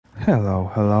Hello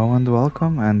and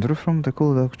welcome, Andrew from the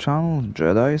Cool Dog channel,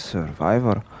 Jedi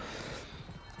Survivor.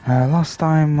 Last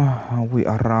time we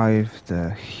arrived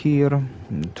here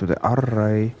to the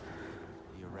array.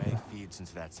 The array feeds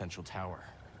into that central tower.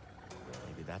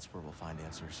 Maybe that's where we'll find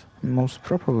answers. Most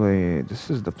probably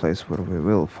this is the place where we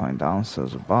will find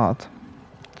answers, but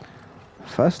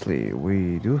firstly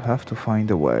we do have to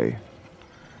find a way.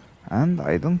 And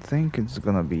I don't think it's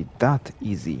gonna be that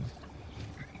easy.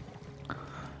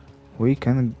 We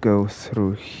can go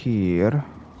through here.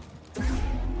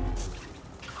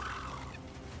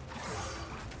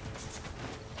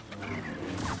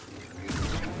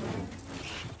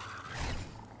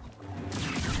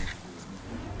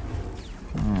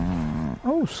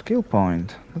 Oh, skill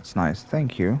point. That's nice,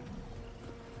 thank you.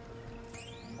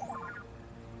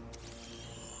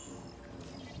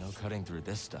 No cutting through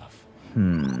this stuff.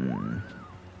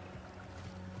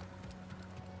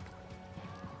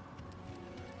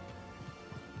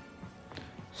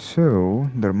 So,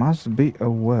 there must be a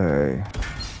way.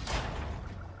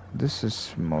 This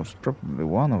is most probably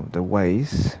one of the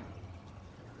ways.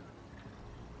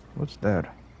 What's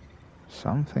there?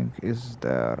 Something is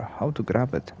there. How to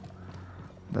grab it?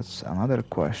 That's another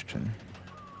question.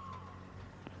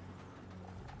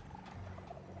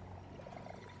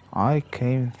 I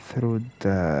came through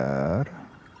there.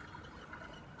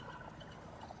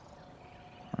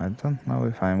 I don't know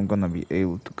if I'm gonna be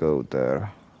able to go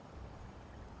there.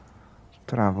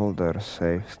 Travel there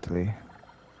safely.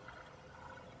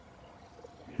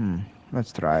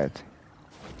 Let's try it.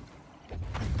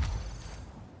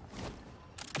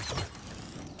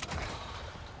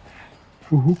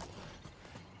 Woohoo!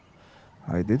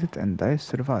 I did it and I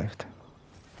survived.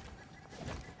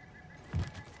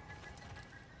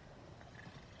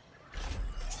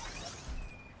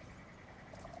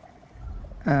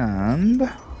 And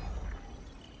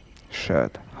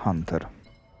shed hunter.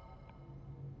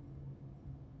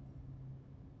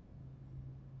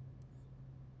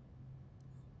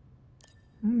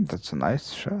 That's a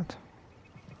nice shot.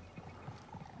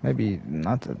 Maybe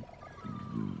not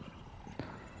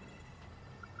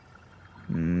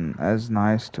as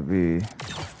nice to be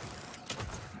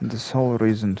the sole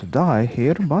reason to die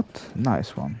here, but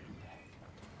nice one.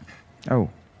 Oh,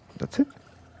 that's it?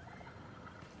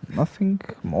 Nothing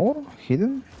more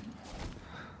hidden?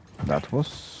 That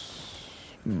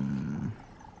was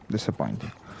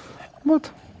disappointing.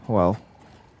 But, well,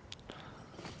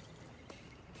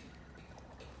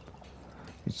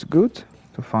 it's good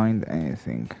to find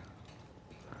anything.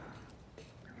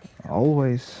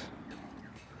 Always,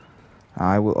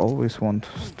 I will always want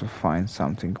to find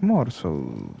something more, so,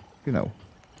 you know,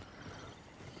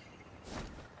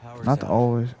 Power's not out.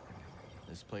 always,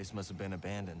 This place must have been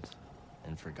abandoned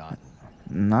and forgotten.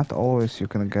 not always you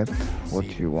can get what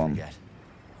See, you want. forget.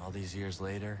 All these years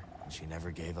later, she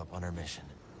never gave up on her mission.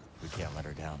 We can't let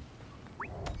her down.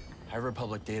 High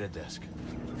Republic data disk.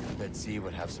 I bet Z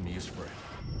would have some use for it.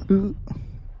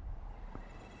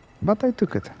 But I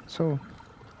took it, so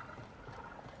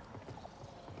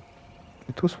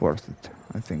it was worth it,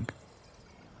 I think.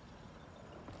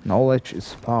 Knowledge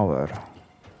is power.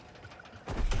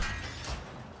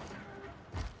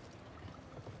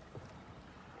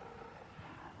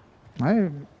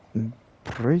 I'm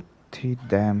pretty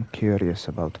damn curious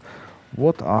about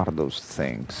what are those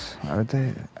things. Are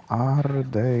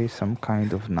they some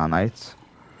kind of nanites?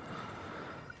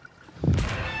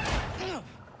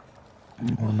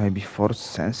 Or maybe force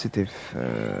sensitive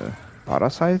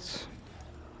parasites?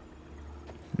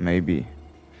 Maybe.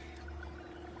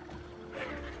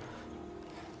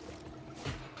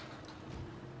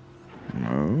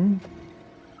 No.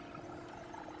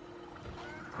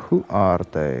 Who are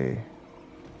they?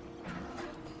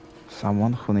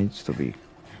 Someone who needs to be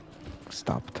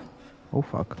stopped. Oh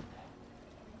fuck.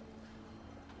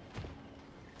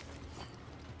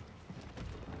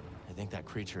 I think that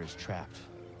creature is trapped.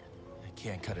 I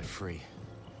can't cut it free.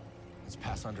 Let's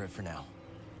pass under it for now.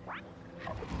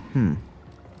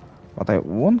 But I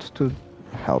want to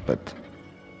help it.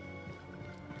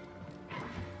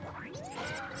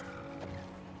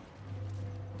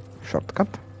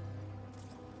 Shortcut?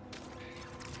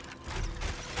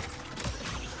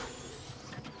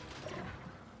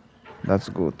 That's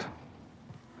good.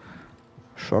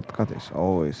 Shortcut is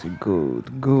always a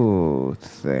good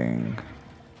thing.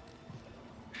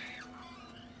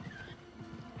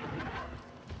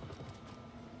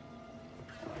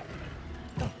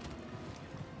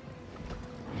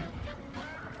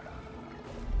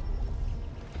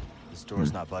 This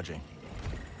door's not budging.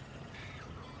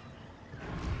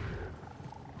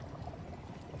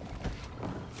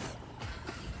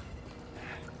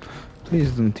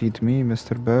 Please don't eat me,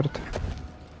 Mr. Bird.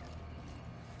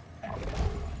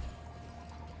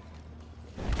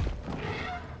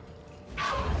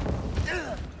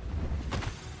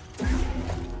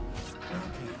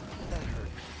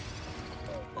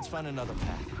 Let's find another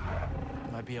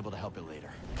path. Might be able to help it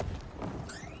later.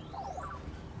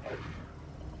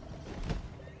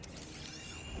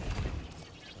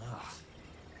 Ugh,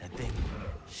 that thing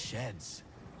sheds.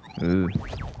 Ugh.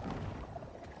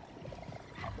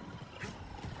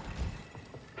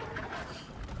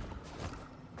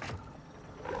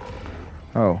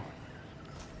 Oh.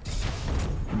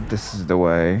 This is the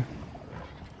way.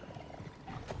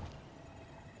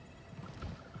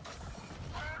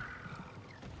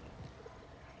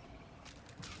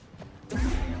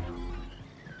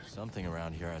 Something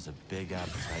around here has a big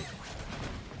appetite.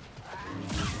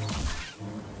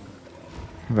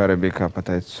 Very big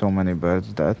appetite. So many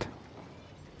birds dead.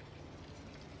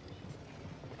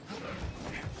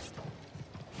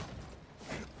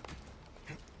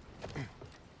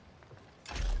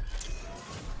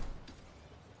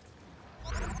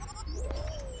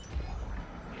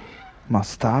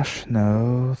 Mustache?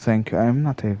 No, thank you. I'm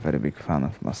not a very big fan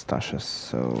of mustaches,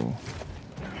 so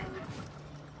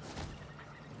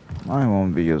I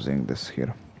won't be using this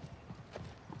here.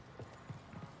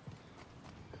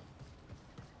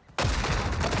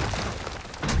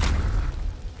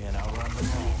 Can't outrun them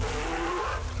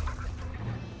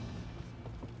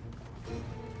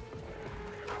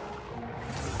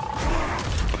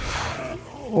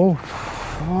all. Oh,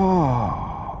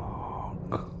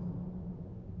 fuck.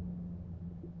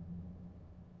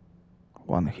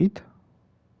 One hit?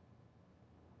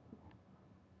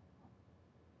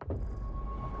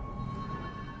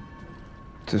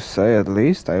 To say at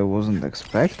least, I wasn't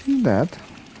expecting that.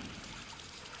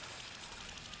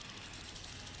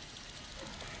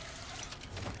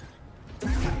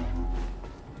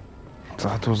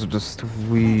 That was just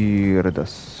weird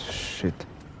as shit.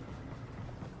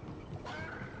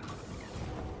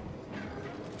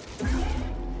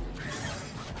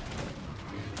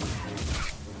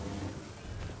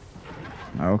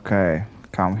 Okay,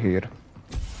 come here.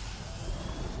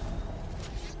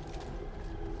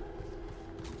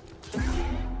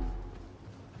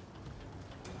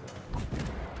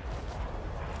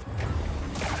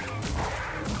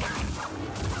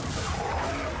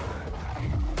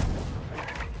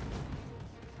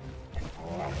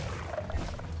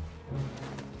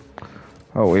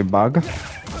 Oh, a bug.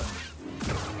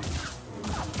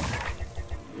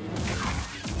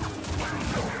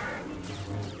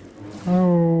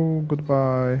 Oh,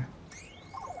 goodbye.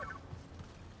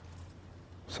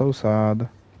 So sad.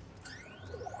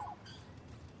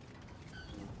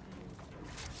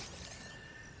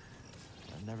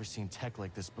 I've never seen tech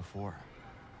like this before.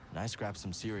 And I scrapped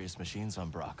some serious machines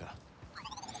on Braca.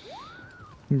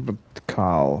 But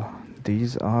Carl,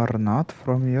 these are not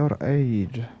from your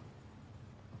age.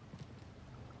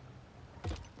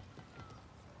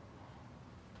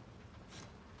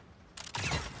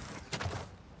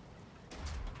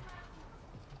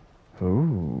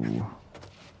 Ooh.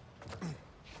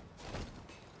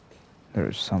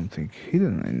 There's something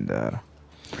hidden in there.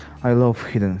 I love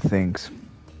hidden things.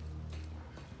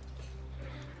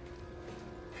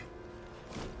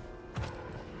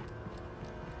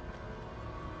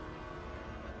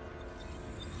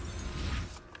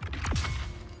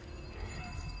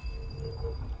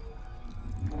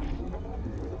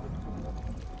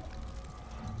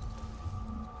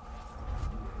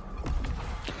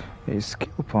 A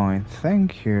skill point,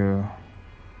 thank you.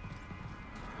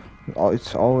 Oh,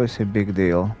 it's always a big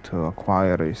deal to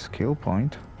acquire a skill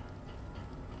point.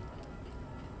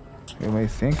 You may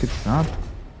think it's not.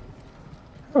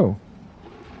 Oh.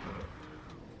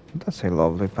 That's a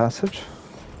lovely passage.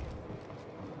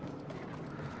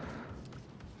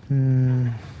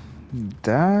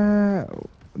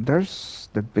 There's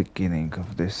the beginning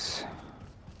of this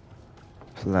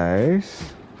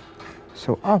place.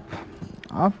 So up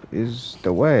is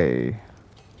the way.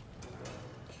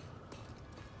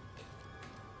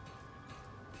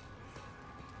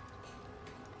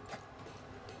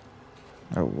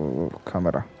 Oh,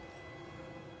 camera.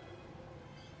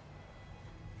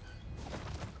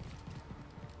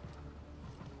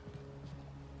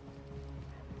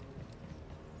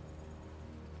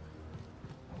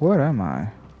 Where am I?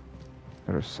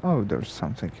 There's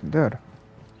something in there.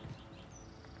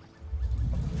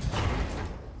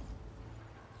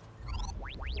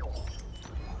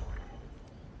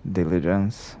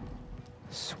 Diligence.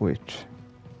 Switch.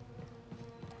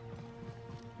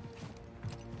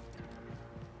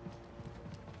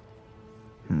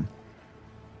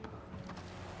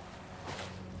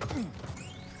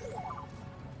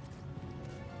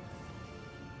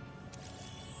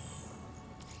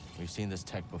 We've seen this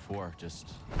tech before,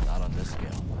 just not on this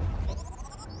scale.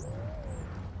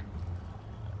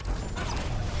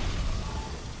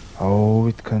 Oh,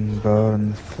 it can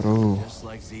burn through. Just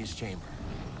like Z's chamber.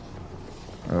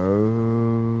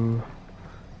 Oh.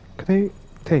 Can I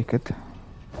take it?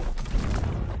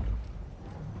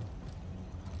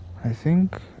 I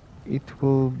think it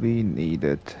will be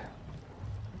needed.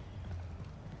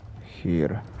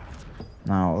 Here.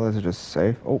 Now let's just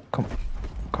save. Oh,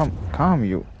 come,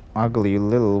 you ugly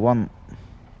little one.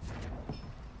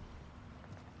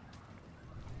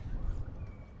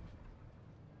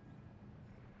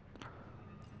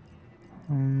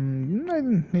 I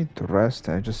didn't need to rest,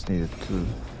 I just needed to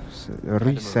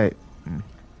reset.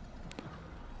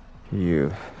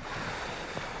 You.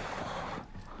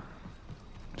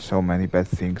 So many bad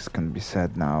things can be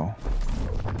said now.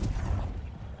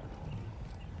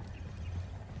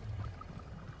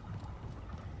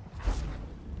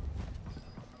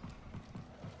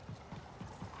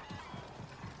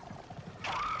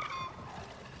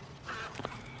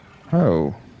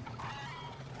 Oh.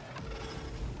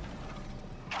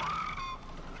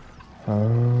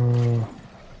 Oh.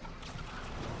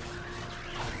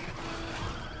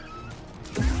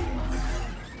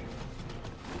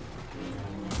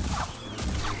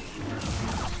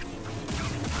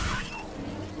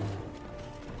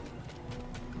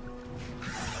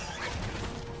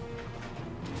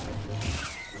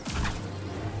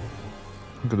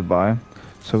 Goodbye.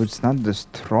 So it's not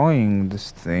destroying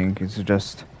this thing, it's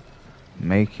just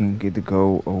making it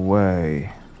go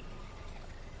away.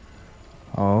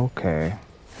 Okay.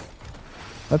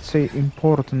 That's a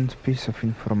important piece of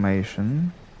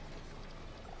information.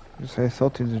 Because I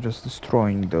thought it's just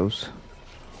destroying those.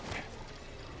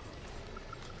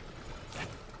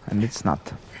 And it's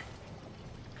not.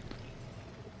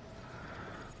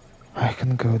 I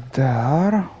can go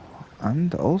there.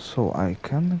 And also I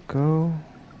can go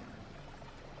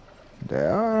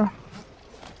there.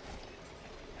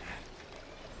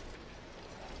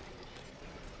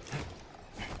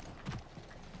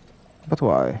 But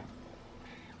why?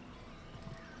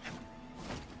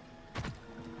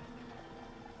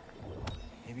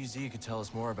 Maybe Z could tell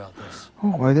us more about this.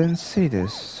 Oh, I didn't see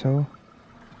this, so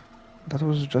that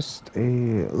was just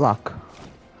a luck.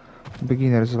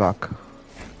 Beginner's luck.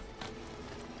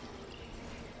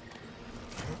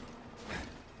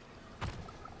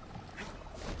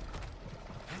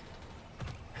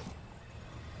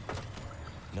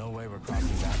 No way we're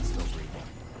crossing that and still breathing.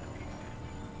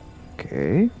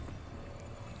 Okay.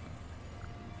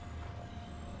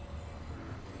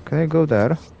 Can I go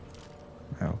there?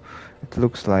 No. It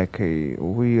looks like a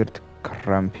weird,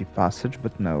 crampy passage,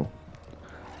 but no.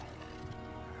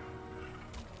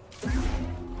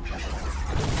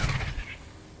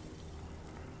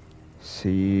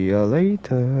 See you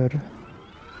later.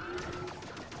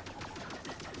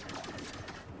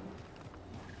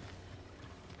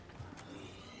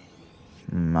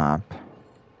 Map.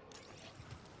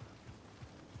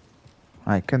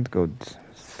 I can't go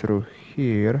through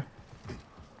here.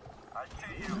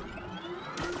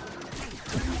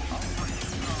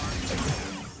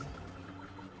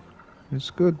 It's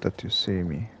good that you see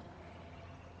me.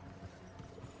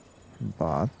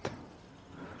 But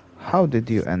how did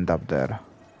you end up there?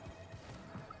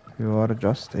 You are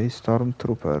just a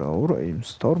stormtrooper or a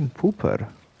stormpooper.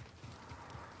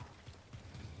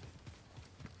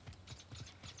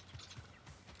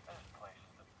 This place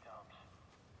is the dumps.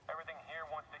 Everything here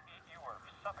wants to eat you or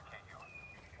suffocate you.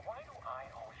 Why do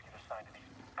I always get assigned to these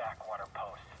backwater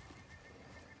posts?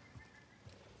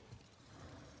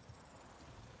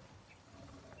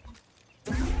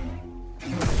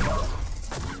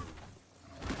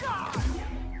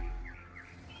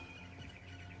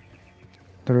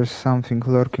 There is something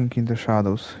lurking in the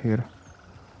shadows here.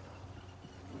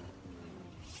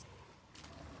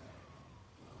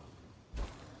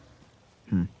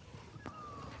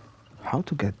 How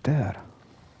to get there?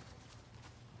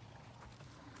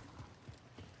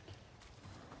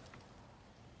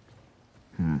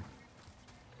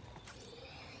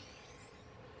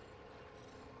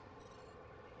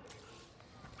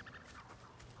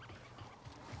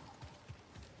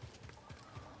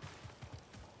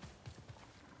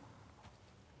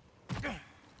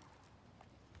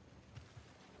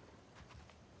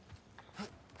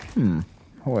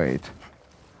 Wait.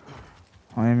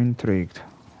 I am intrigued.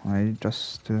 I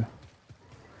just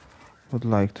would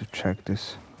like to check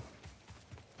this.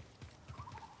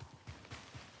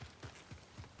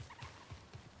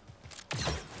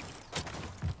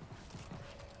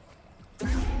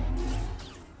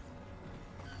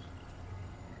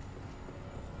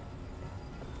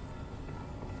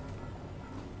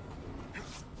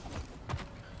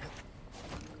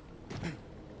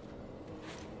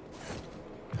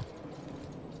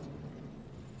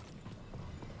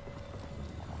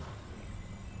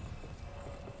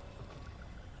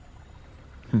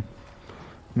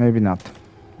 Maybe not.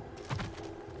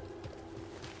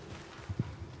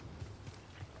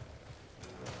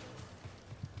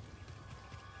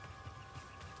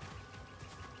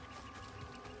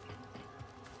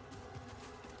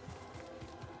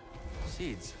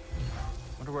 Seeds.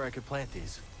 Wonder where I could plant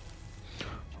these.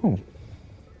 Oh.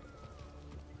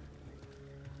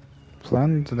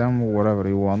 Plant them wherever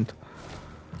you want.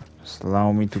 Just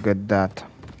allow me to get that.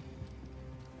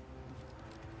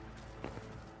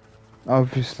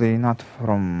 Obviously not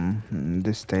from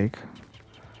this take.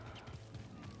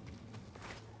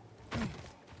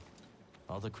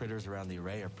 All the critters around the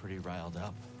array are pretty riled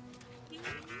up.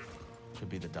 Could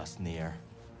be the dust in the air.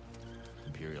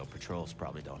 Imperial patrols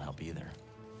probably don't help either.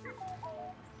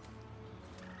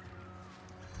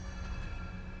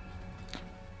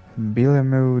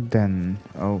 Bilemuden.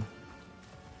 Oh.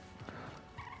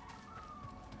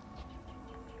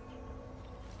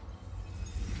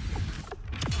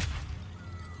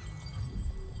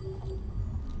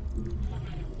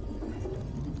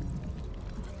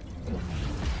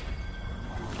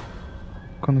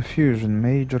 Confusion,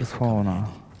 major fauna.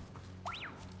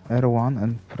 R1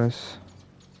 and press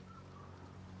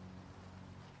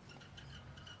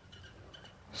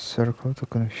circle to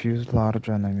confuse large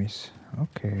enemies.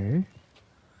 Okay.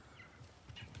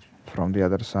 From the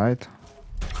other side.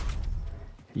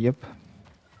 Yep.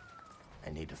 I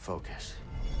need to focus.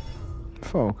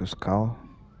 Focus, Cal.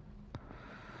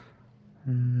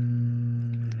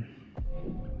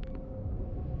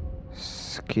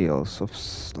 Skills of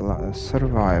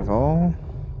survival.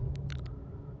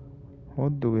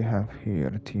 What do we have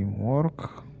here?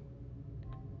 Teamwork.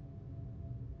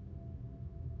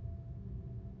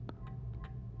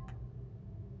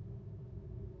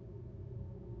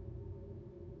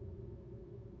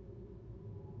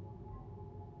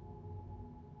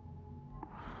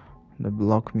 The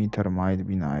block meter might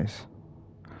be nice.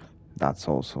 That's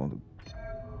also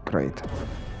great.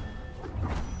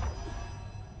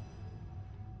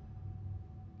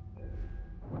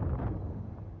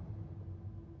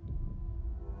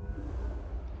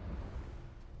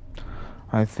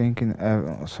 I think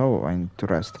so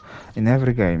interest in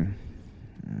every game,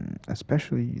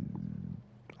 especially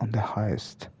on the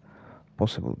highest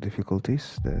possible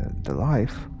difficulties, the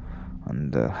life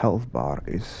and the health bar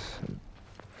is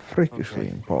freakishly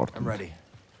important. I'm ready.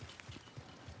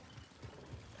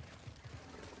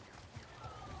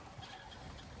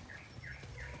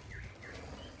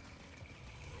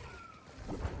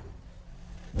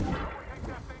 Take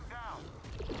that thing down.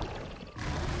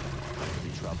 Could be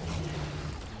trouble.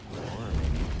 Or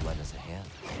maybe you can lend us a hand.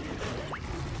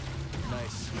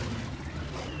 Nice.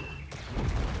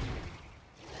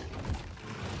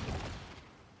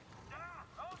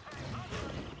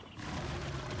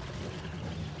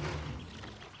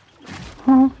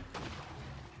 Huh?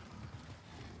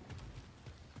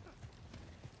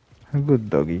 A good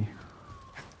doggy.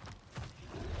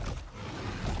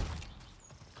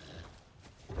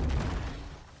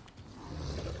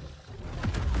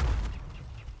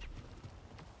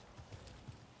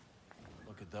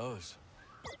 Look at those.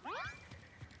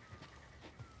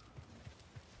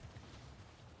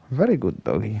 Very good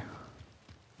doggy.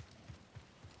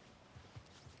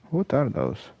 What are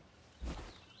those?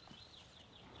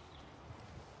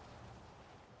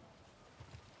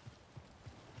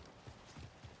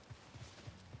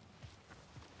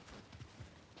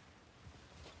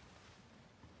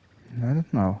 I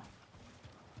don't know.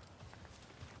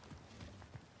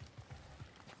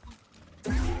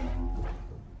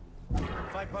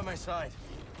 Fight by my side.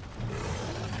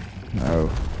 No.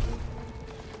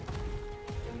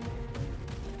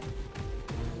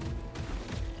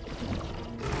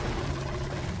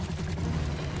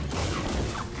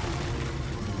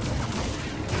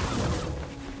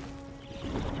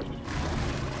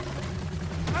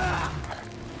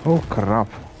 Oh crap.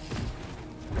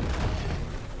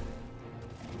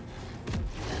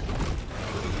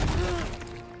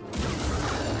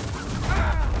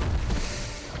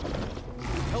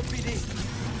 Help BD.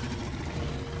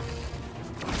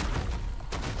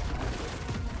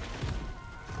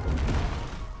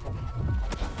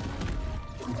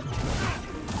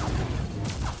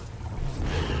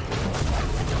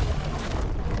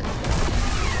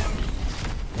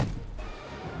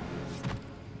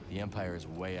 The Empire is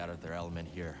way out of their element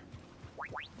here.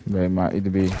 They might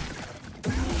be.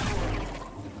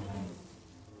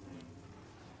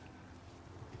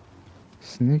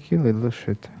 Sneaky little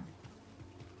shit.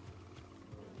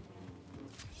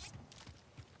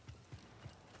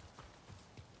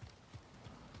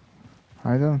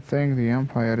 I don't think the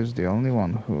Empire is the only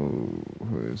one who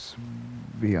is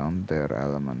beyond their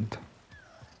element.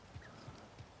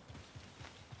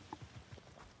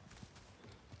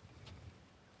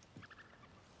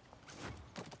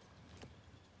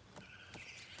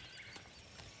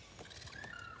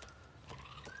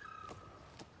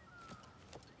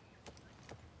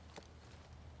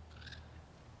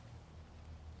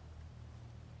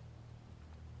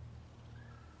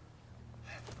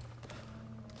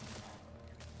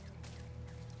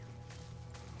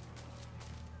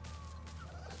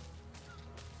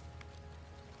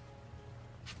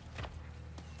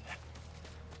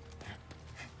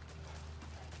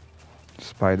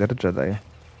 Spider Jedi.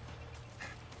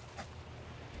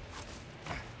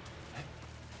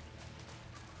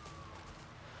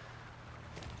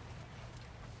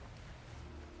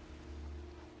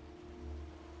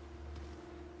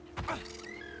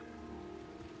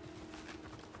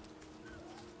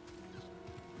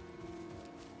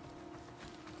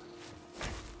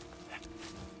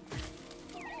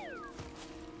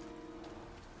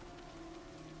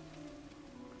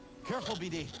 Careful,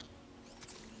 BD.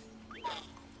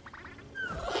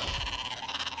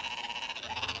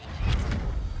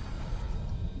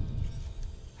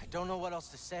 I don't know what else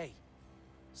to say.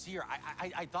 Seer,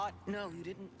 I thought... No, you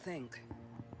didn't think.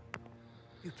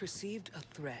 You perceived a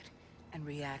threat and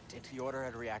reacted. If the Order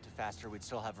had reacted faster, we'd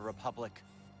still have a Republic.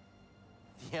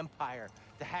 The Empire,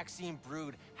 the Haxian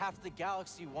brood, half the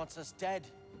galaxy wants us dead.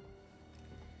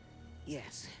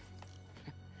 Yes.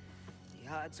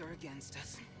 The odds are against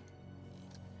us.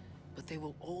 But they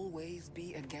will always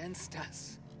be against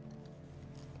us.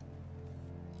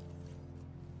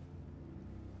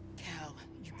 Cal,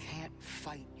 you can't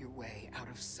fight your way out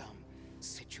of some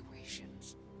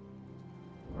situations.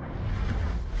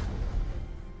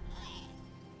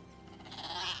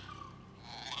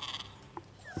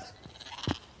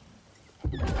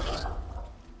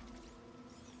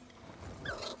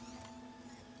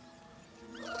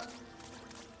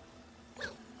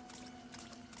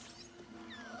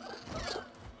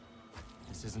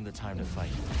 This isn't the time to fight.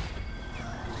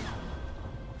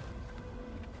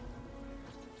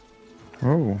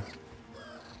 Oh.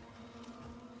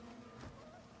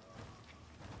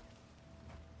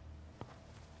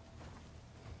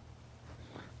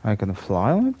 I can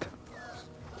fly on it?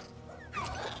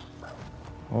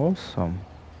 Awesome.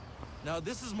 Now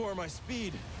this is more my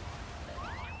speed.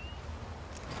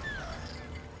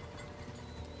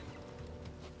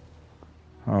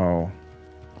 Oh.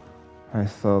 I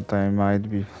thought I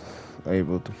might be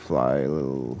able to fly a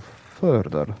little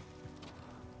further.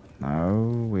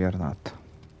 No, we are not.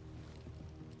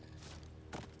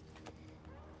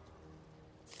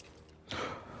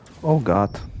 Oh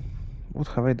god. What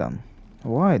have I done?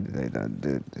 Why did I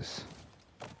do this?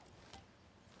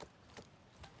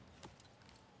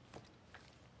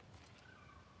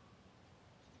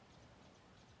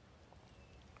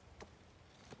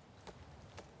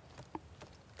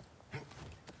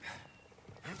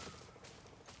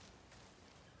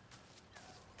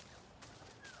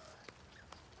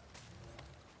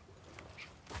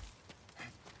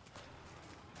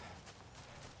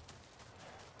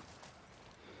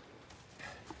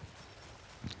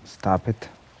 Stop it,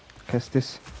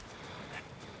 Kestis.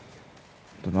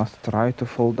 Do not try to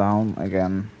fall down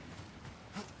again.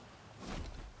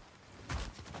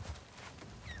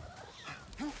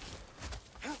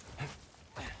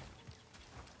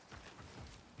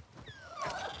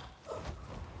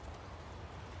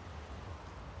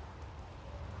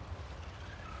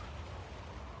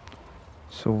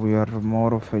 So we are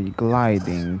more of a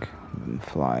gliding than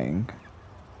flying.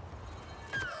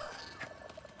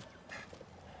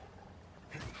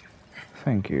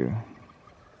 Thank you,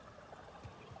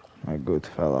 my good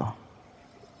fella.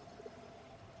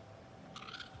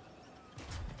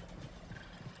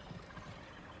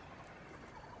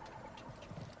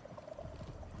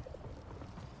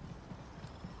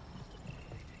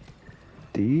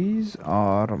 These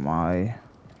are my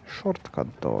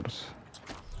shortcut doors.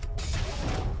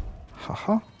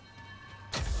 Haha.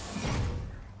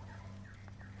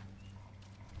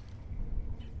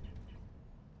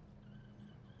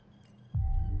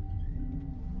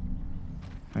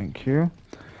 Thank you.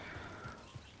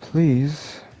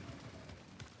 Please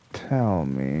tell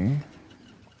me.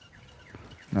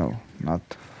 No, not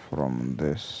from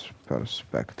this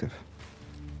perspective.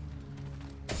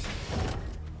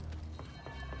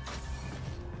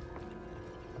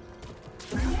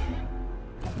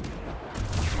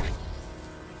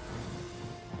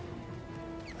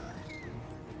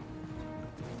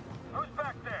 Who's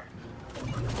back there?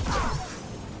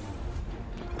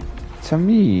 It's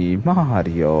me,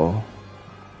 Mario.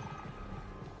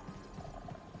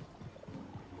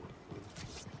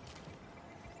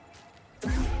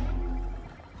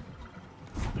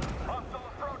 Hostile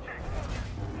approaching.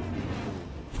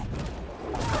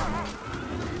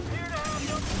 Here to help you.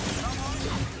 Come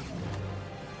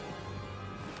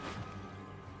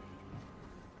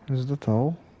on. Is that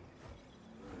all?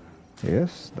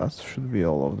 Yes, that should be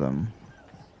all of them.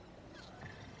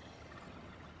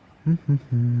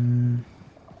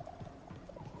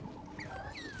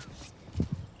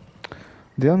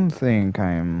 The only thing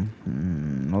I'm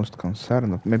most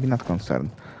concerned, maybe not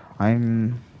concerned,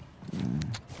 I'm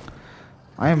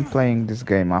I am playing this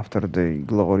game after the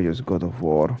glorious God of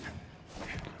War,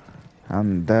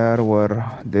 and there were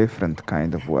different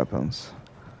kind of weapons.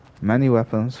 Many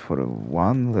weapons for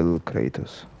one little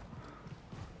Kratos.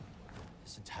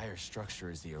 This entire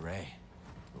structure is the array.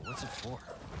 But what's it for?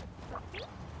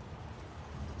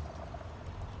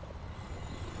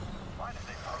 Why did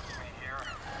they post me here?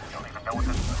 You don't even know what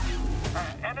this is.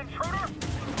 An intruder?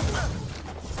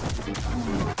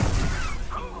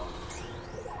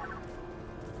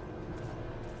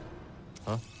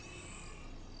 Huh?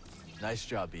 Nice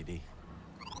job, BD.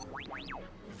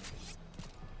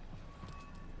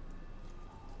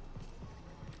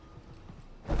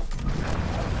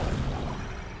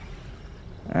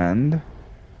 And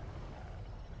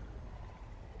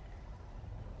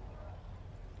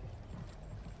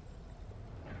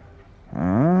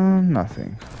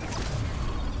nothing.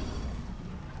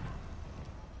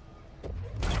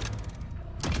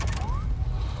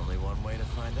 Only one way to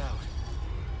find out.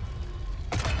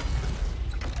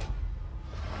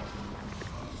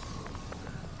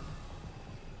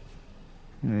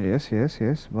 Yes, yes,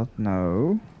 yes, but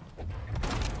no.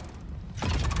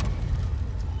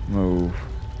 Move.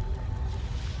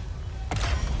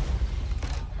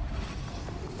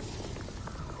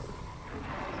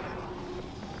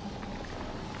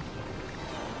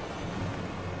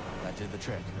 That did the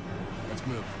trick. Let's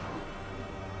move.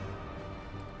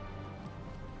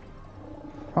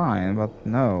 Fine, but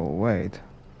no, wait.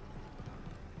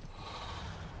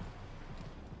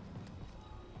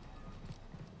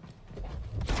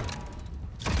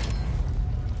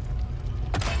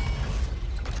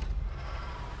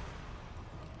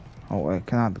 Oh, I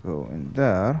cannot go in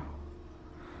there.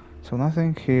 So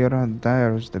nothing here, and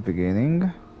there's the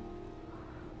beginning.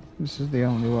 This is the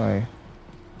only way.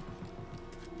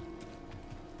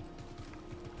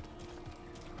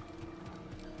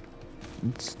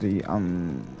 It's the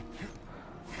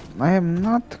I am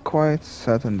not quite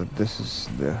certain that this is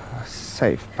the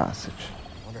safe passage.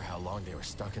 I wonder how long they were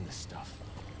stuck in this stuff.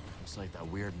 Looks like that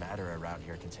weird matter around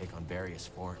here can take on various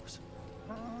forms.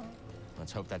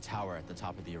 Let's hope that tower at the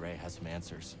top of the array has some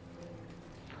answers.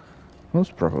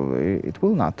 Most probably it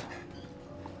will not.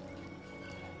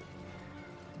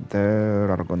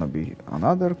 There are gonna be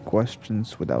another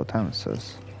questions without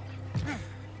answers.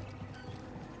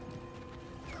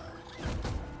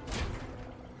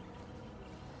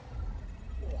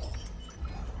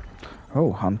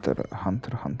 Oh, hunter,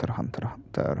 hunter, hunter, hunter,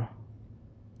 hunter.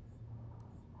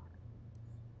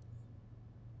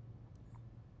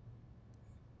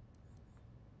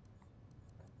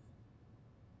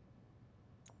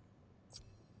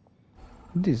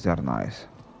 These are nice.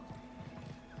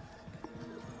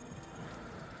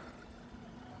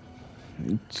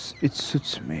 It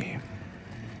suits me.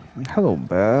 Hello,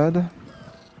 bird.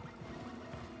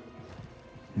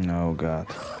 No, God.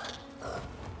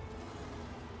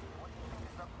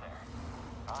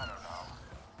 I don't know.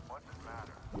 What's it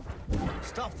matter?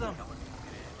 Stop them!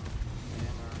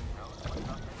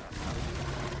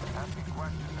 Asking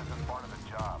questions isn't part of the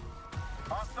job.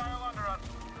 Hostile under us.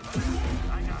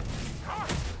 I got you.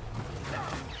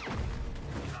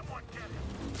 Someone get him.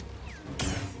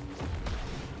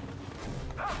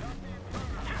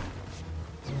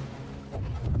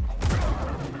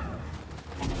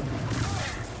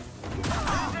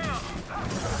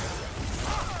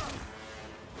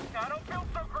 I don't feel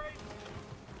so great.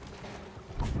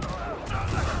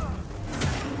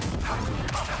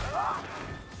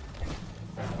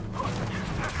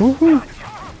 Woohoo!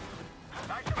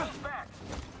 Nice move back.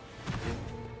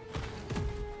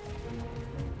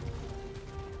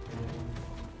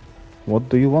 What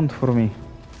do you want for me?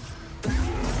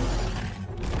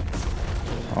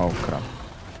 Oh crap.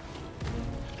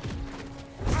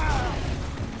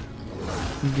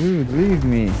 Dude, leave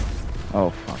me. Oh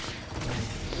fuck.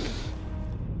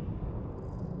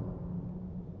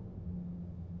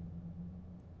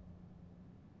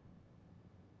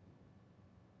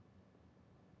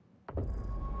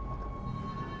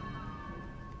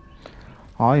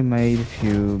 I made a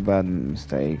few bad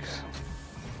mistakes.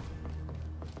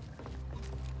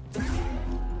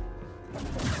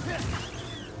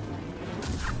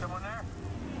 Someone there?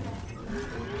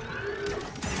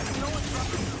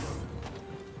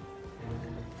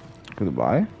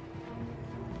 Goodbye. You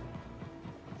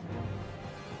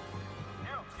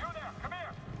there, come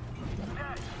here.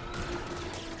 Dead.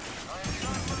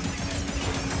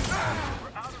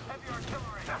 We're out of heavy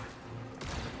artillery.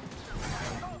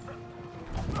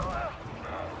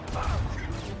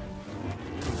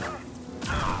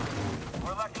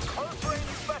 We're lacking close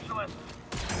range specialists.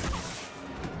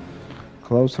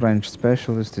 Close range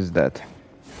specialist is dead.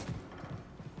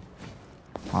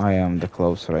 I am the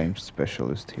close range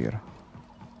specialist here.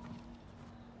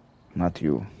 Not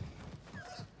you.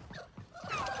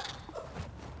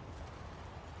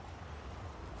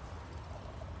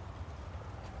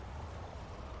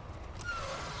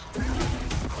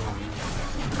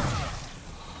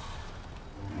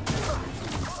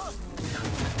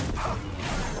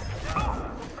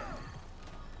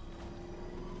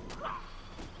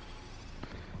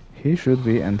 He should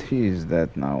be, and he is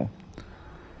dead now.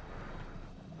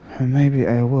 Maybe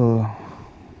I will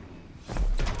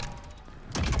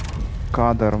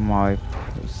gather my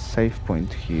save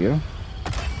point here.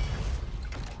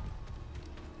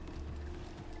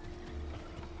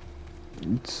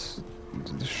 It's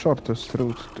the shortest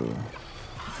route to...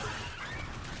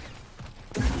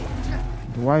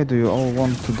 Why do you all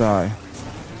want to die?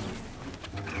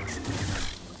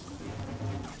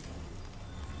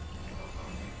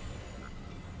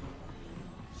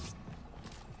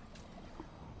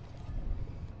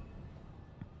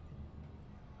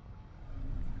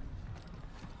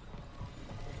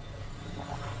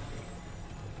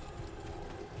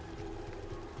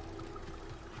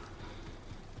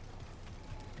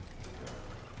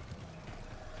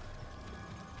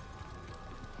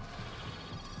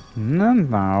 And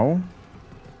now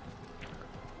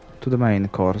to the main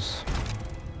course.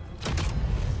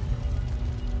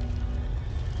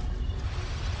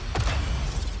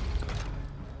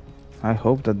 I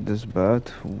hope that this bird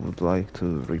would like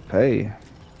to repay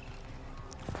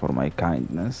for my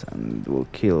kindness and will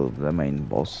kill the main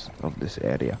boss of this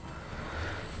area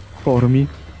for me.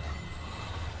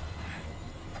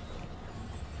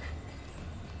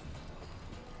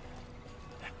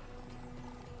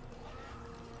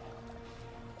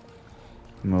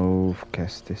 Move,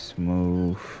 Kestis,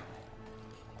 move.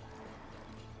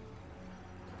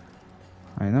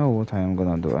 I know what I am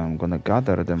gonna do. I'm gonna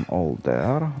gather them all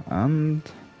there and...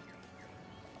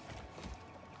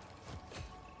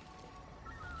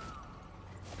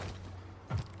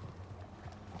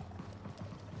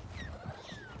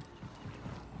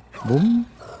 boom.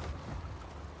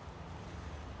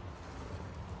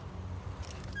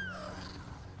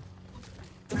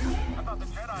 I thought the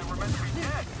Jedi were meant to be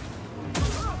dead.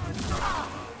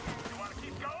 You want to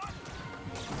keep going?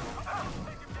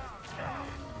 Take him down.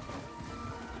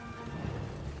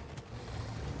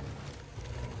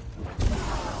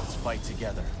 Let's fight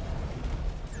together.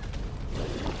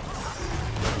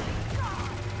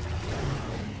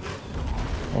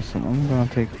 Awesome, I'm gonna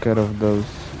take care of those.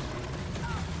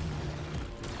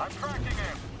 I'm tracking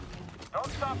him.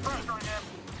 Don't stop pressuring him.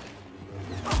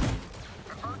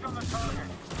 Converge on the target.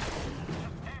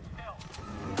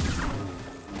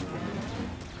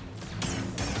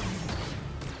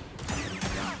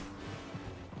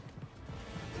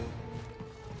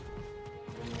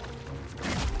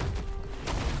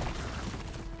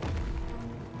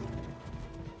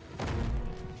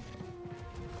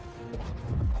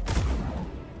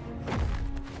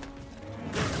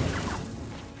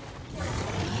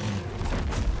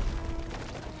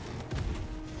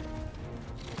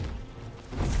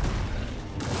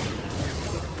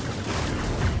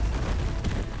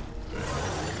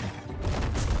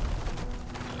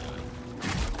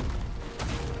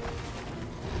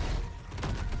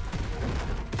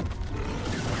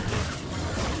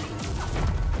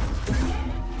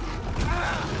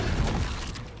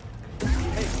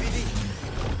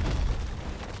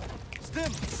 Just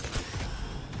stand still.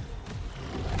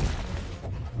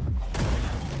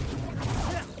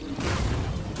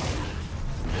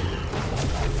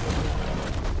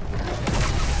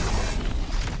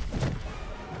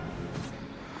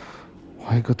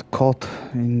 I got caught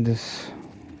in this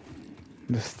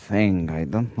thing. I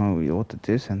don't know what it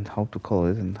is and how to call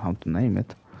it and how to name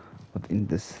it, but in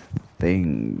this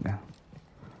thing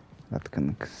that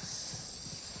can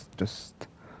just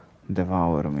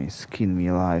devour me, skin me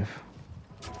alive.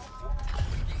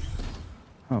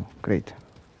 Oh, great.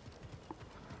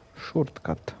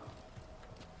 Shortcut.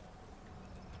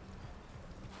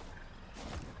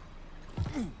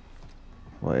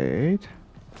 Wait.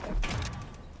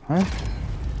 What?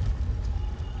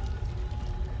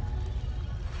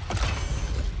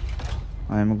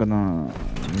 I'm gonna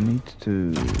need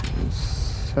to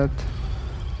set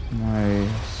my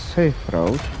safe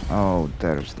route. Oh,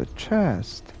 there's the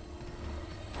chest.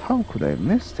 How could I have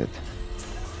missed it?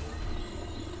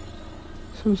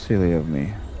 So silly of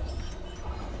me.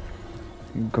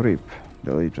 Grip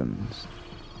the legions.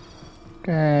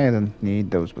 Okay, I don't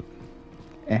need those, but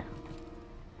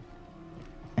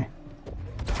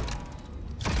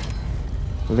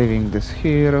leaving this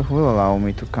here will allow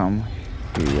me to come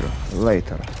here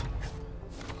later.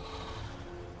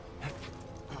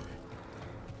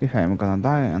 If I am gonna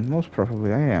die, and most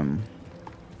probably I am.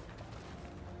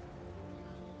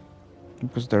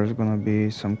 Because there's gonna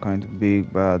be some kind of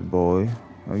big bad boy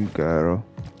or girl.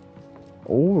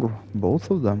 Or both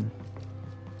of them.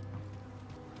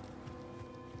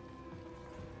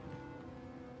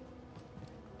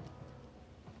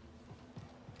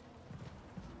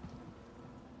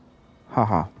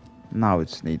 Haha, now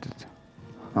it's needed.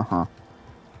 Haha.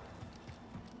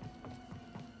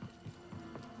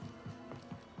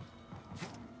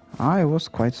 I was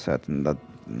quite certain that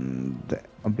the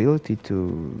ability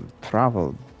to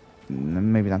travel,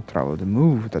 maybe not travel, to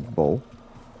move that ball,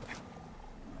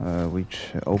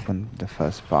 which opened the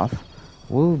first path,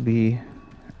 will be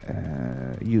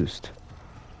used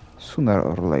sooner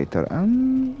or later,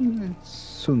 and it's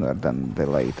sooner than the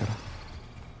later.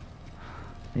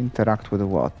 Interact with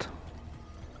what?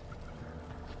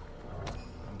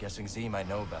 I'm guessing Z might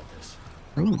know about this.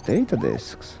 Oh, data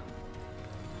disks.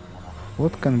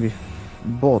 What can be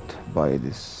bought by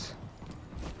this?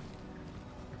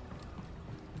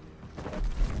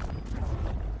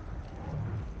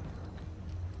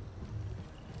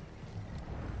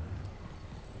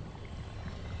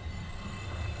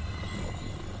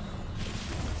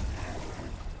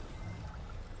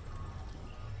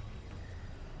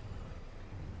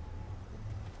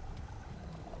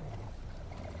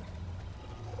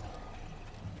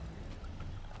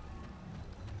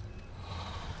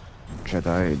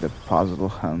 Jedi, the puzzle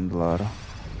handler.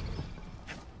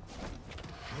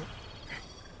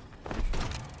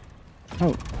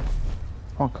 Oh,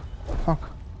 fuck, fuck.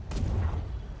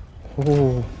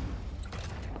 Oh,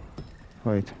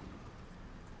 wait.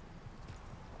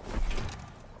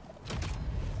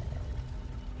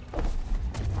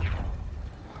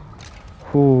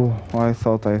 Oh, I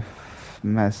thought I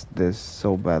messed this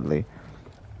so badly.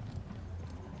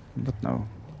 But no.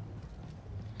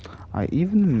 I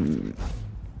even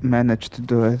managed to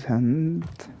do it, and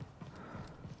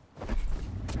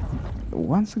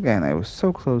once again I was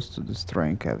so close to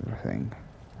destroying everything.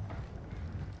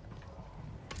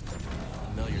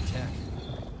 Familiar tech.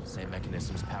 Same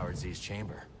mechanisms powered Z's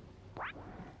chamber.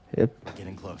 Yep.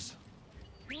 Getting close.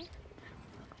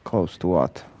 Close to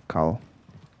what, Cal?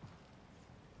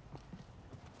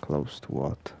 Close to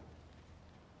what?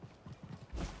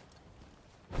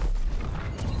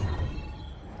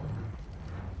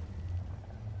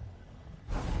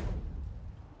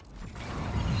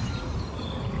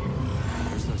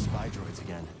 There's those spy droids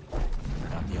again. They're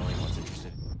not the only ones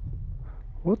interested.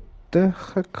 What the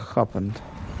heck happened?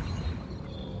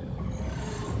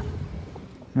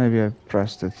 Maybe I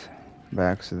pressed it by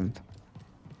accident.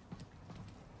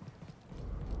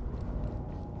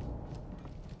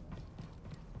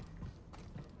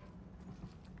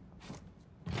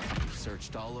 We've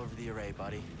searched all over the array,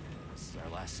 buddy. This is our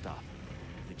last stop.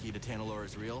 If the key to Tanalorr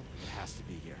is real, it has to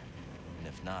be here. And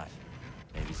if not,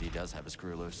 maybe Z does have a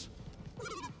screw loose.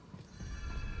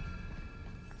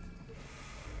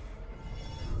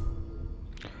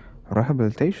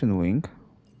 Rehabilitation wing?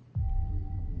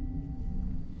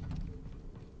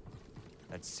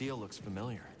 That seal looks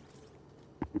familiar.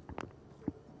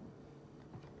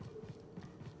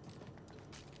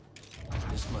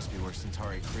 This must be where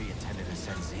Centauri Kree intended to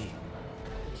send Z.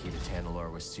 The key to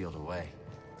Tanalorr was sealed away.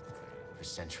 For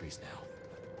centuries now.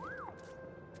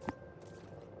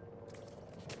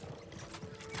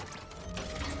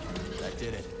 That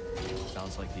did it.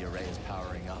 Sounds like the array is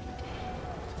powering up.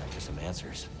 Time for some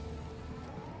answers.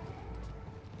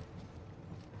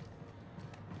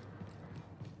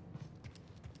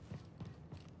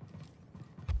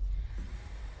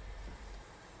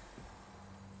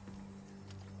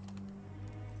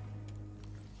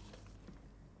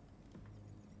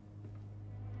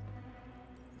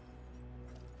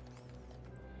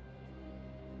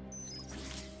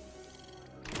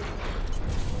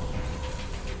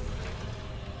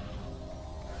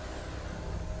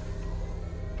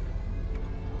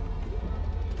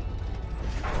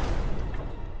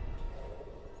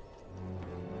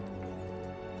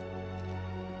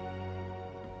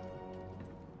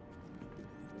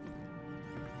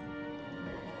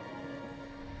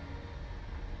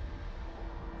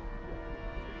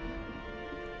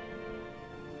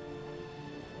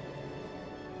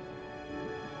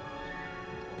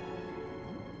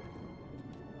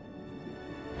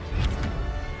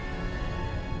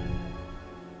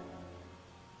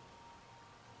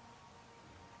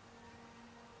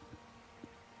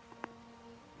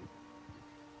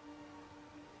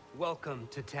 Welcome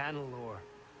to Tanalorr.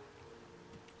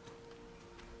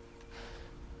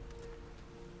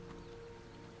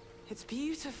 It's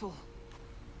beautiful.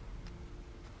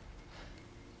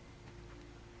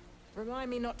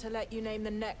 Remind me not to let you name the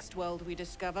next world we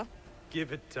discover.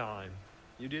 Give it time.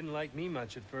 You didn't like me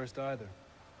much at first either.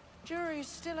 Jury's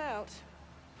still out.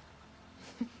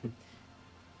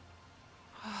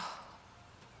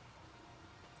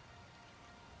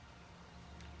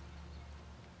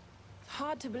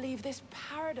 Hard to believe this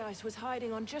paradise was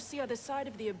hiding on just the other side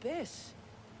of the abyss.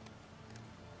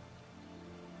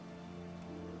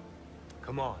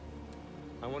 Come on.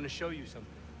 I want to show you something.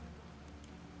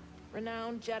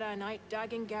 Renowned Jedi Knight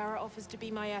Dagan Gera offers to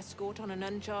be my escort on an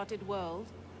uncharted world.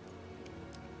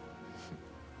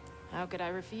 How could I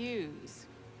refuse?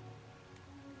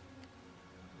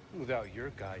 Without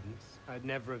your guidance, I'd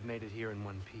never have made it here in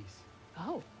one piece.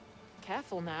 Oh,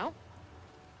 careful now.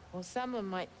 Or someone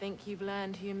might think you've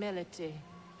learned humility.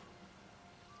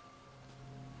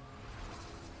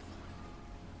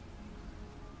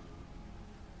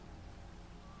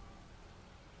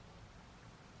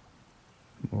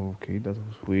 Okay, that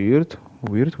was weird.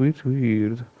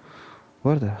 Weird.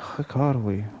 Where the heck are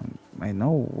we? I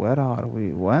know, where are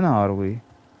we? When are we?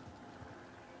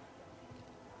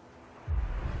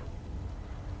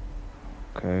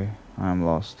 Okay, I'm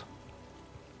lost.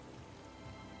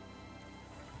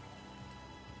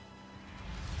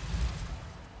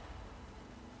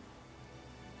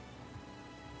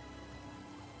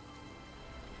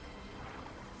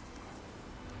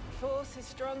 Force is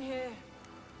strong here.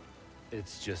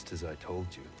 It's just as I told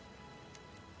you.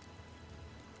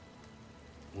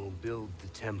 We'll build the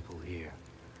temple here.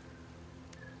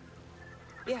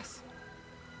 Yes.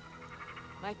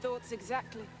 My thoughts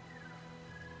exactly.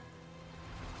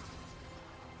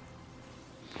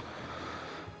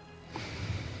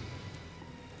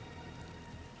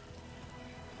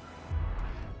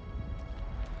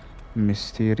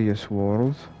 Mysterious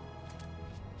world.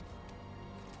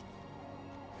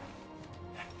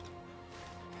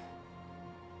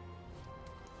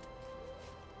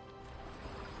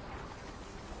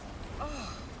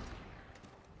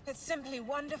 It's simply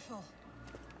wonderful.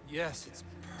 Yes, it's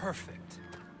perfect.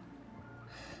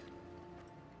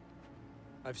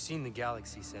 I've seen the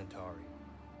galaxy, Centauri.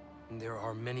 And there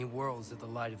are many worlds that the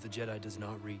light of the Jedi does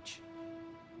not reach.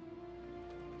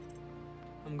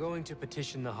 I'm going to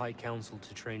petition the High Council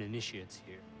to train initiates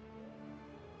here.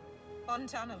 On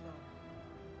Tanalor.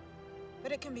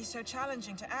 But it can be so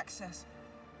challenging to access.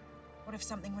 What if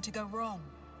something were to go wrong?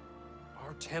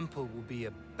 Our temple will be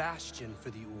a bastion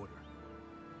for the Order.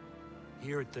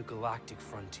 Here at the galactic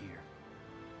frontier.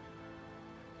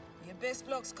 The Abyss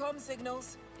blocks comm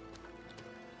signals.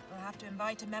 We'll have to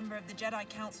invite a member of the Jedi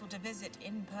Council to visit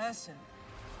in person.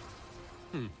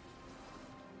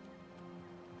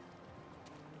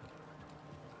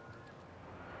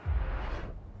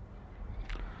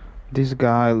 This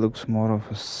guy looks more of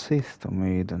a Sith to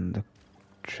me than the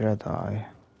Jedi.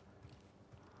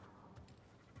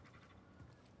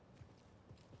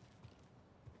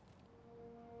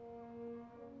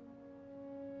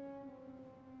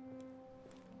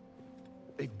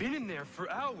 They've been in there for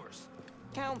hours.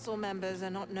 Council members are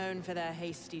not known for their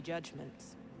hasty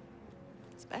judgments.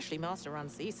 Especially Master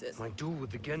Rancesis. My duel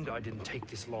with the Gendai didn't take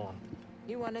this long.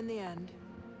 You won in the end.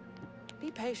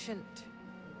 Be patient.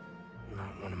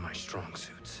 Not one of my strong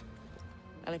suits.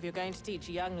 Well, if you're going to teach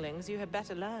younglings, you had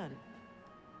better learn.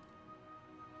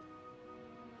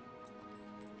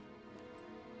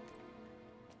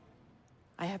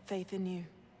 I have faith in you.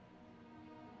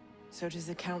 So does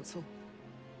the Council.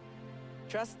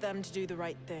 Trust them to do the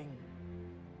right thing.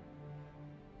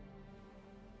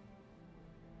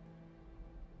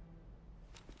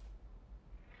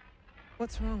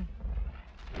 What's wrong?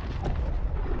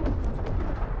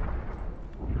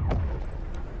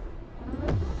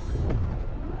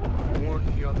 Warn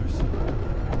the others.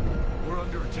 We're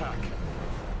under attack.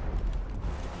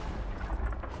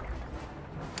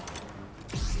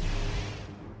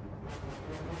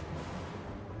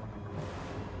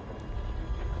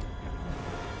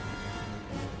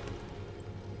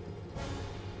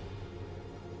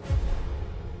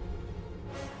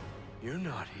 You're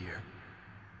not here.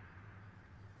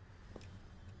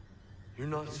 You're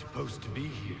not supposed to be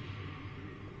here.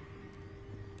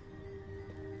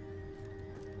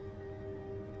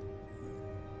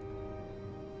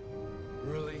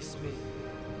 Release me.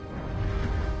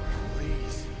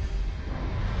 Please.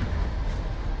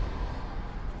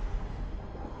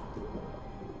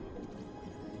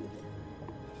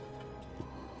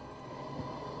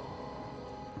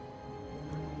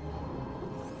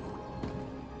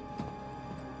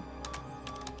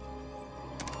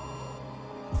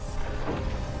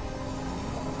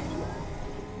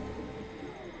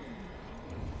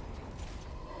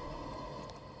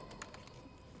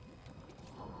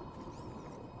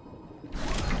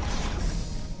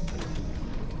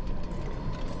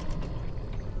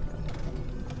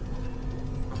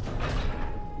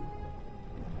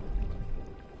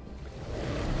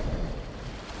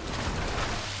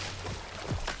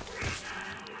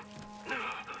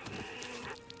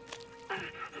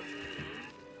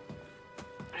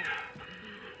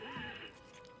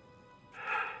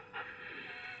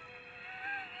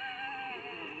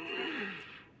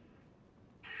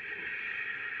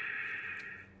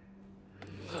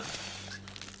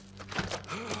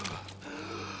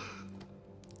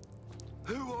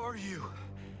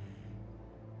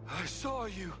 I saw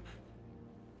you.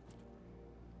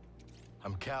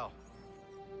 I'm Cal.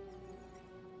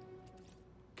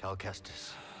 Cal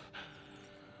Kestis.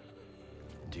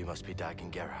 And you must be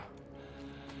Dagan Gera.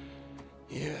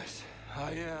 Yes,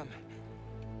 I am.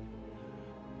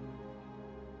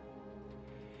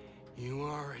 You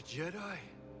are a Jedi?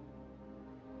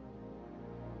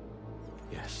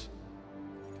 Yes.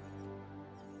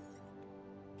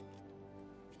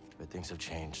 But things have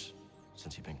changed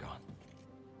since you've been gone.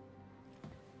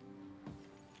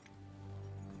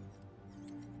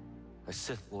 A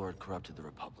Sith Lord corrupted the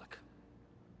Republic.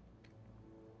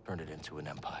 Turned it into an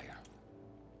empire.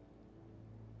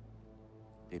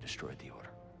 They destroyed the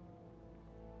Order.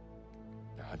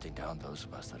 They're hunting down those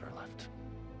of us that are left.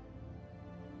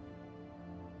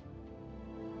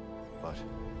 But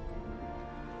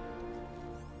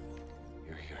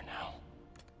you're here now.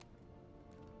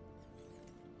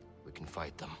 We can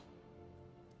fight them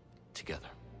together.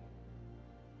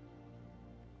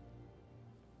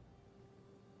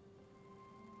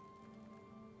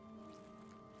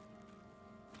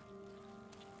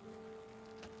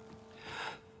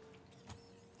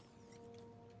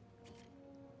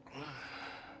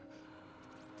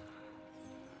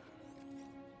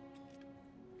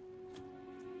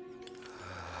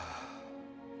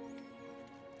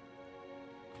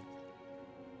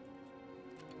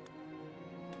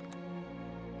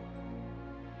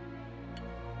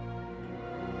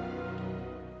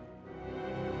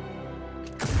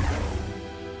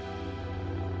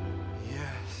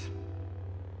 Yes.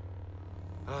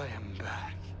 I am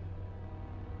back.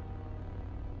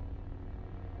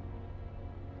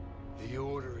 The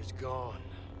Order is gone.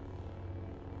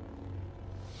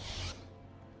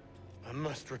 I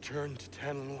must return to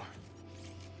Tanalor.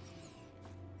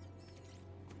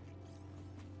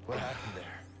 What happened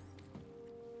there?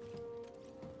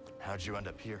 How'd you end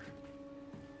up here?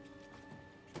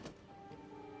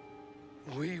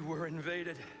 We were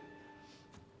invaded.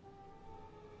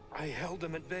 I held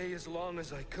them at bay as long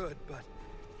as I could, but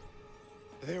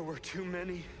there were too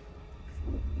many.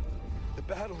 The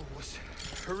battle was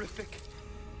horrific.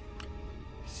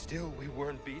 Still, we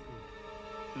weren't beaten.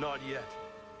 Not yet.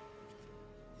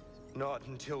 Not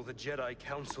until the Jedi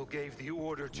Council gave the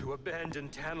order to abandon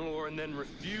Tanalor and then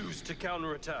refused to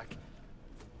counterattack.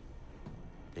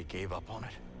 They gave up on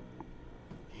it?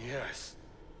 Yes.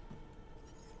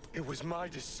 It was my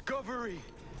discovery,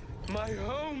 my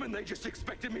home, and they just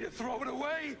expected me to throw it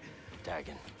away?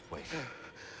 Dagan, wait.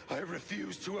 I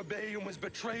refused to obey and was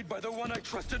betrayed by the one I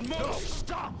trusted most! No,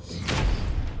 stop!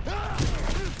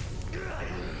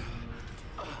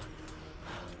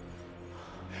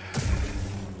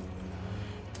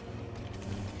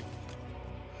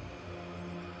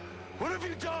 What have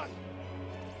you done?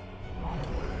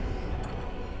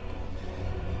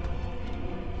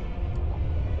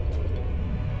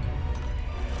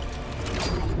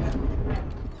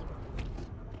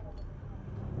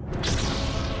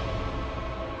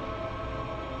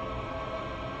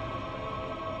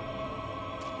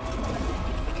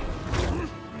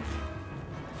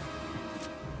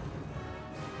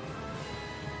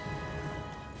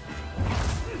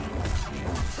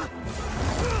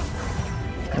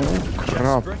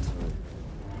 Crap.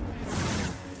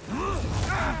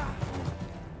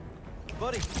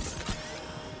 Buddy!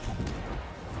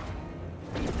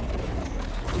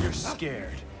 You're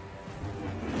scared.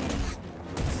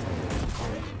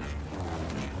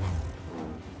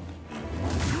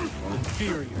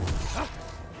 Inferior.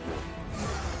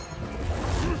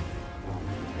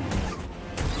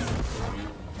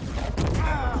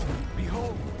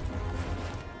 Behold!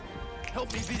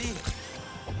 Help me, BD!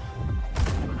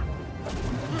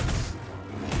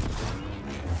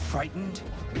 Frightened?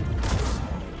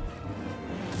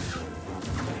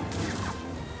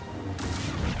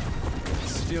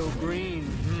 Still green,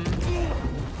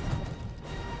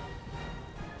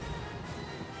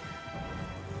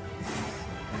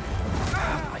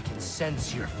 I can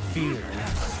sense your fear.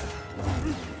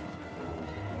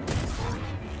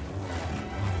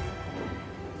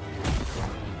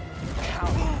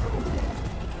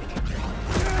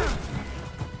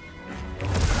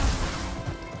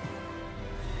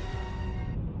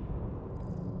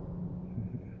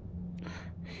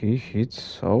 He hits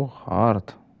so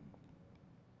hard.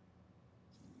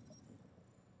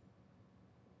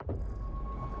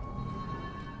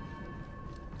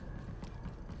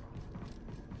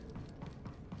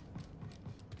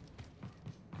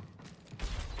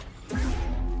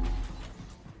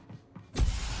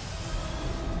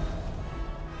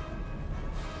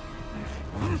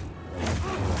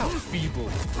 How feeble.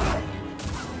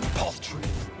 Paltry.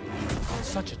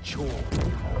 Such a chore.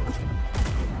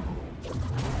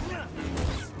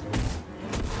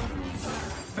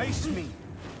 Face me!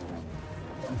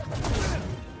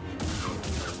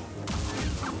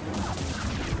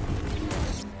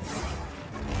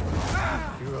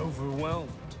 You're overwhelmed.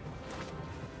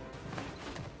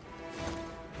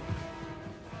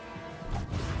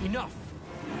 Enough!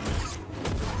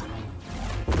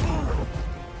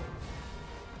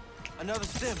 Another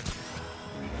sim.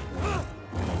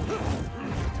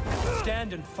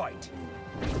 Stand and fight.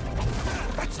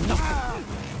 That's nothing.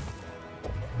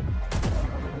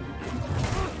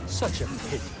 Such a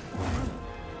pity.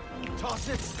 Toss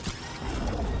it.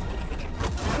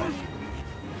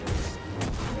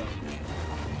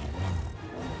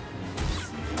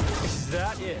 Is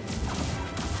that it?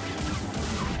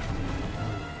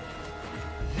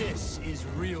 This is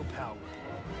real power.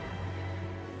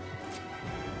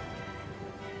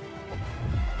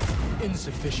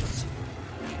 Insufficient.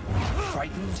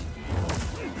 Frightened?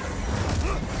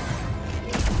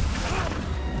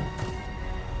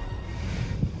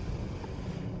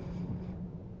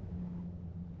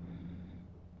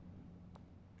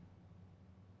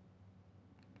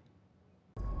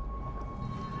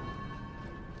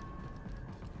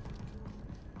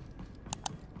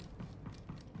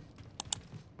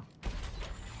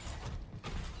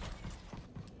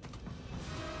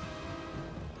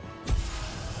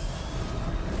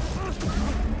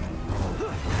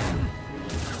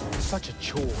 Such a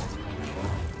chore.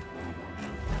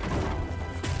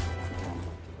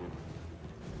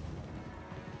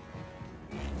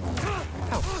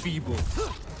 How feeble.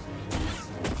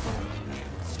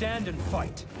 Stand and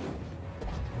fight.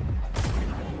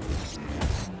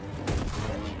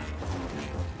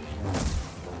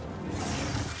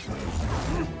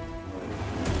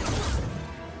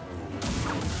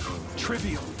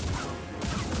 Trivial.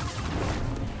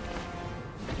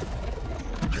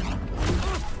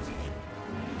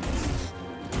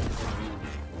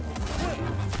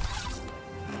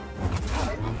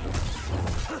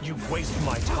 You waste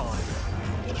my time.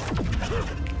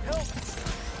 Help!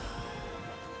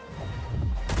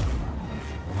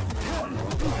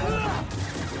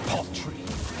 Paltry.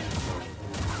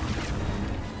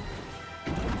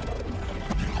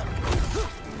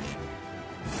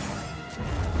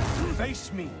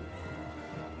 Face me.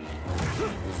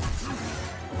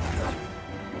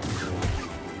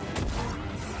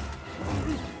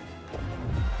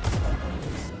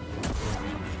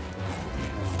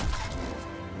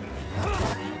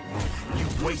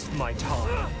 Waste my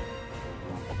time.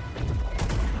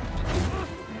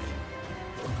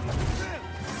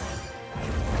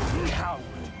 Coward.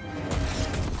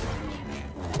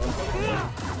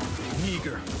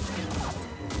 Meager.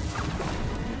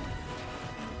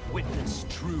 Witness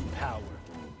true power.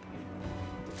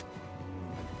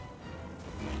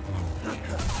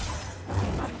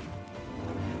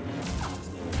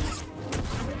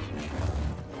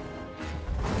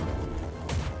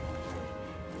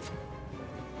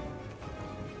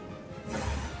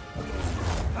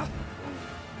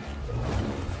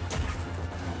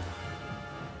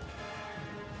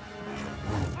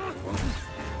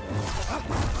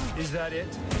 Is that it?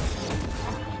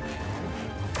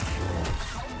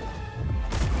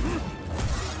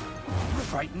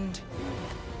 Frightened?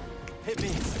 Hit me.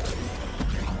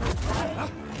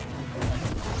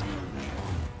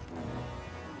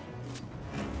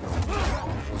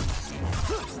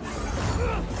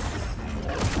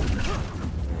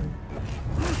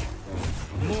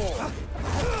 More.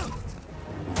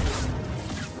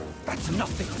 That's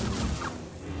nothing.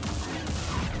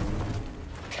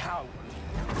 Coward.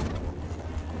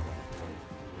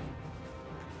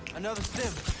 Another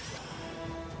sim.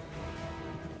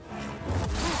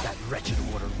 That wretched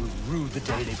order will rue the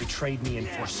day they betrayed me and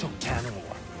forsook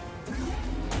Tanalor.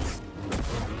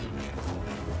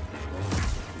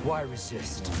 Why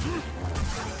resist?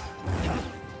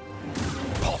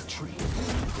 Paltry.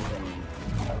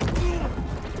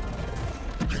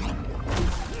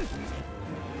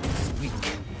 Weak.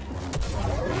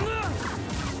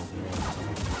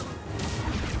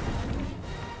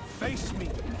 Face me.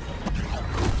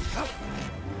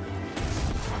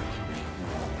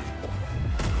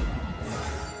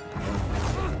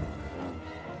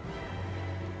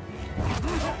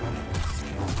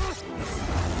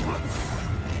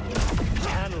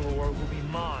 Tanalor will be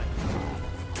mine.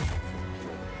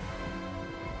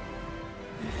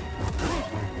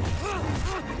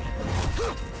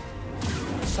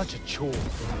 Such a chore.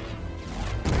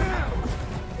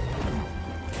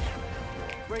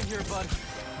 Right here, bud.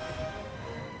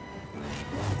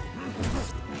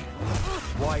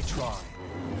 Why try?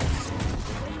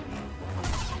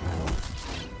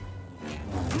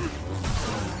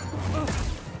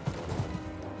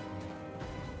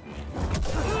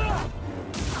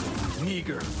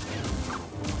 eager.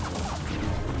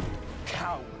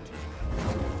 Coward.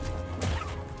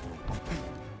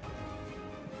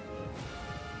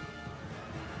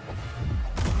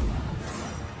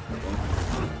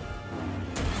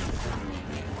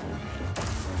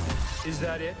 Is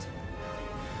that it?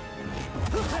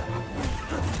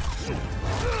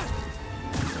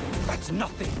 That's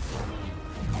nothing.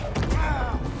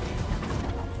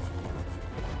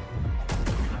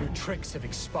 Your tricks have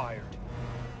expired.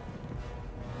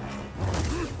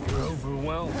 You're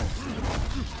overwhelmed.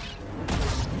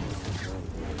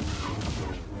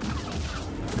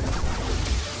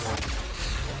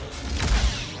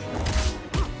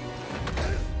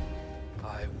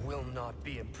 I will not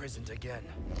be imprisoned again.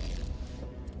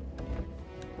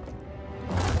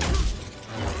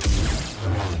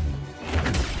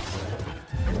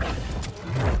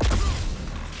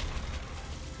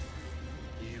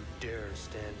 You dare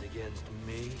stand against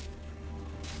me?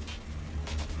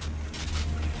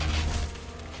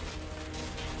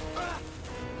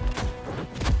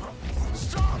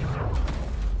 Stop!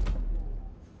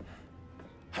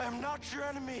 I am not your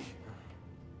enemy.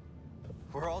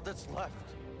 We're all that's left.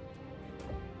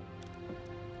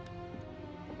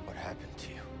 What happened to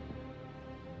you?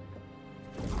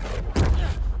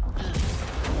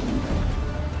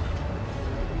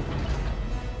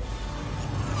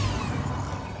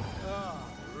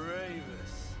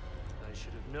 Ravis. I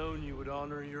should have known you would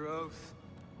honor your oath.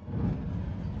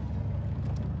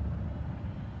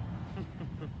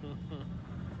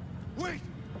 Wait!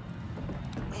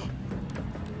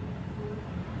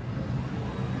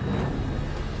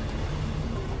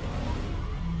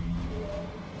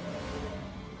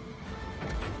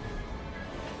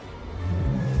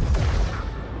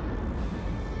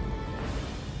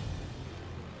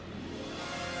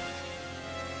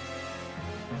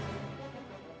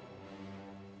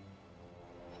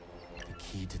 The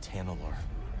key to Tanalor.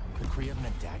 Could Kree have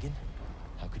met Dagon?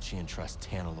 How could she entrust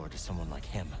Tanalor to someone like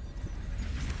him?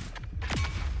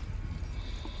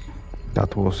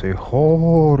 That was a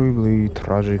horribly,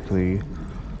 tragically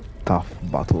tough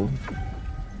battle.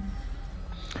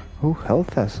 Oh,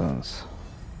 health essence.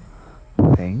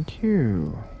 Thank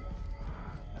you.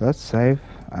 Let's save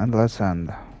and let's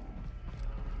end.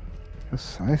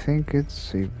 Yes, I think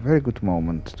it's a very good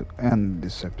moment to end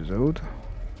this episode.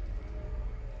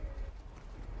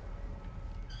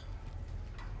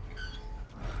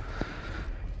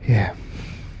 Yeah.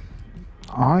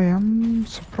 I am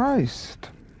surprised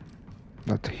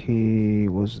that he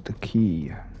was the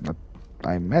key, that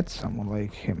I met someone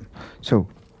like him. So,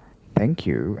 thank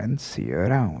you and see you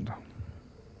around.